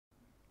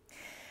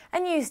A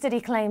new study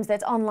claims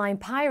that online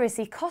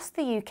piracy cost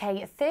the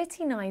UK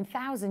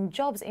 39,000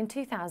 jobs in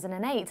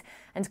 2008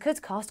 and could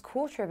cost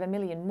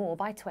 250,000 more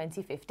by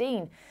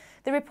 2015.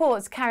 The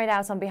reports, carried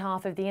out on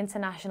behalf of the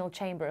International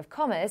Chamber of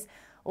Commerce,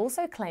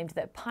 also claimed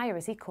that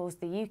piracy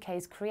caused the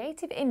UK's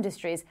creative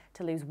industries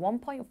to lose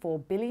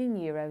 €1.4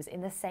 billion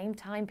in the same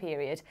time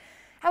period.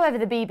 However,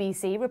 the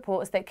BBC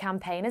reports that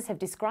campaigners have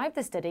described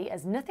the study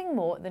as nothing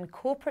more than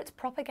corporate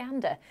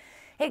propaganda.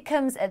 It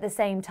comes at the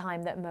same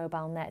time that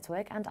Mobile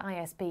Network and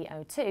ISP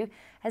O2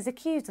 has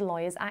accused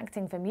lawyers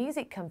acting for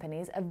music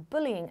companies of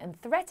bullying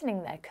and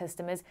threatening their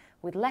customers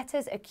with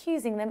letters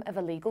accusing them of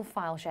illegal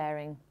file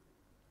sharing.